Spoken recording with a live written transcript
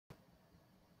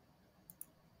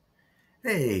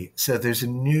Hey, so there's a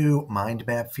new mind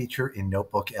map feature in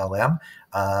NotebookLM.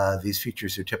 These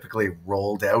features are typically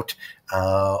rolled out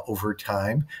over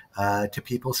time to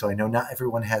people, so I know not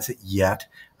everyone has it yet.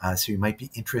 So you might be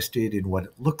interested in what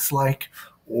it looks like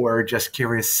or just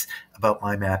curious about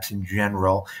mind maps in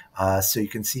general. So you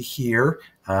can see here,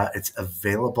 it's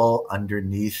available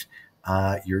underneath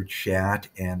your chat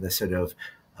and the sort of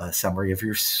summary of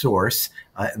your source.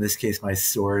 In this case, my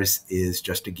source is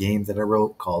just a game that I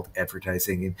wrote called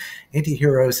Advertising and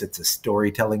Anti-Heroes. It's a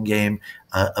storytelling game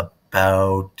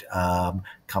about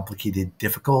complicated,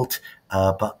 difficult,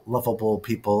 but lovable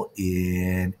people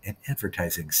in an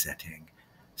advertising setting.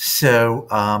 So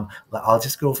I'll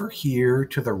just go over here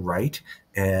to the right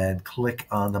and click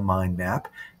on the mind map.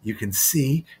 You can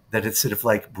see that it's sort of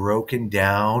like broken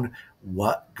down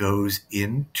what goes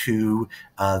into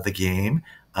the game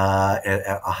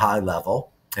at a high level.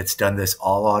 It's done this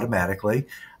all automatically.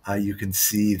 You can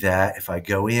see that if I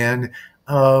go in,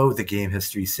 oh, the game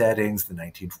history settings, the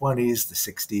 1920s, the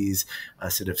 60s,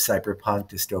 sort of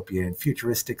cyberpunk, dystopian,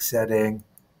 futuristic setting.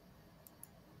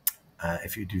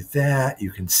 If you do that,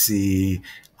 you can see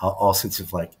all sorts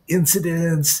of like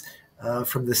incidents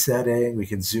from the setting. We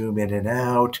can zoom in and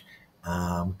out.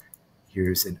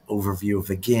 Here's an overview of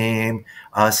the game.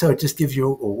 So it just gives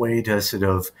you a way to sort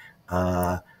of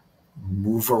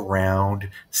move around,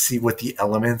 see what the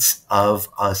elements of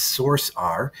a source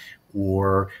are,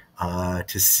 or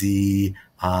to see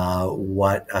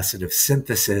what a sort of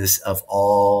synthesis of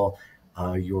all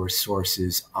your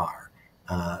sources are.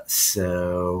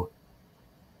 So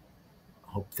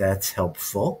hope that's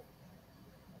helpful.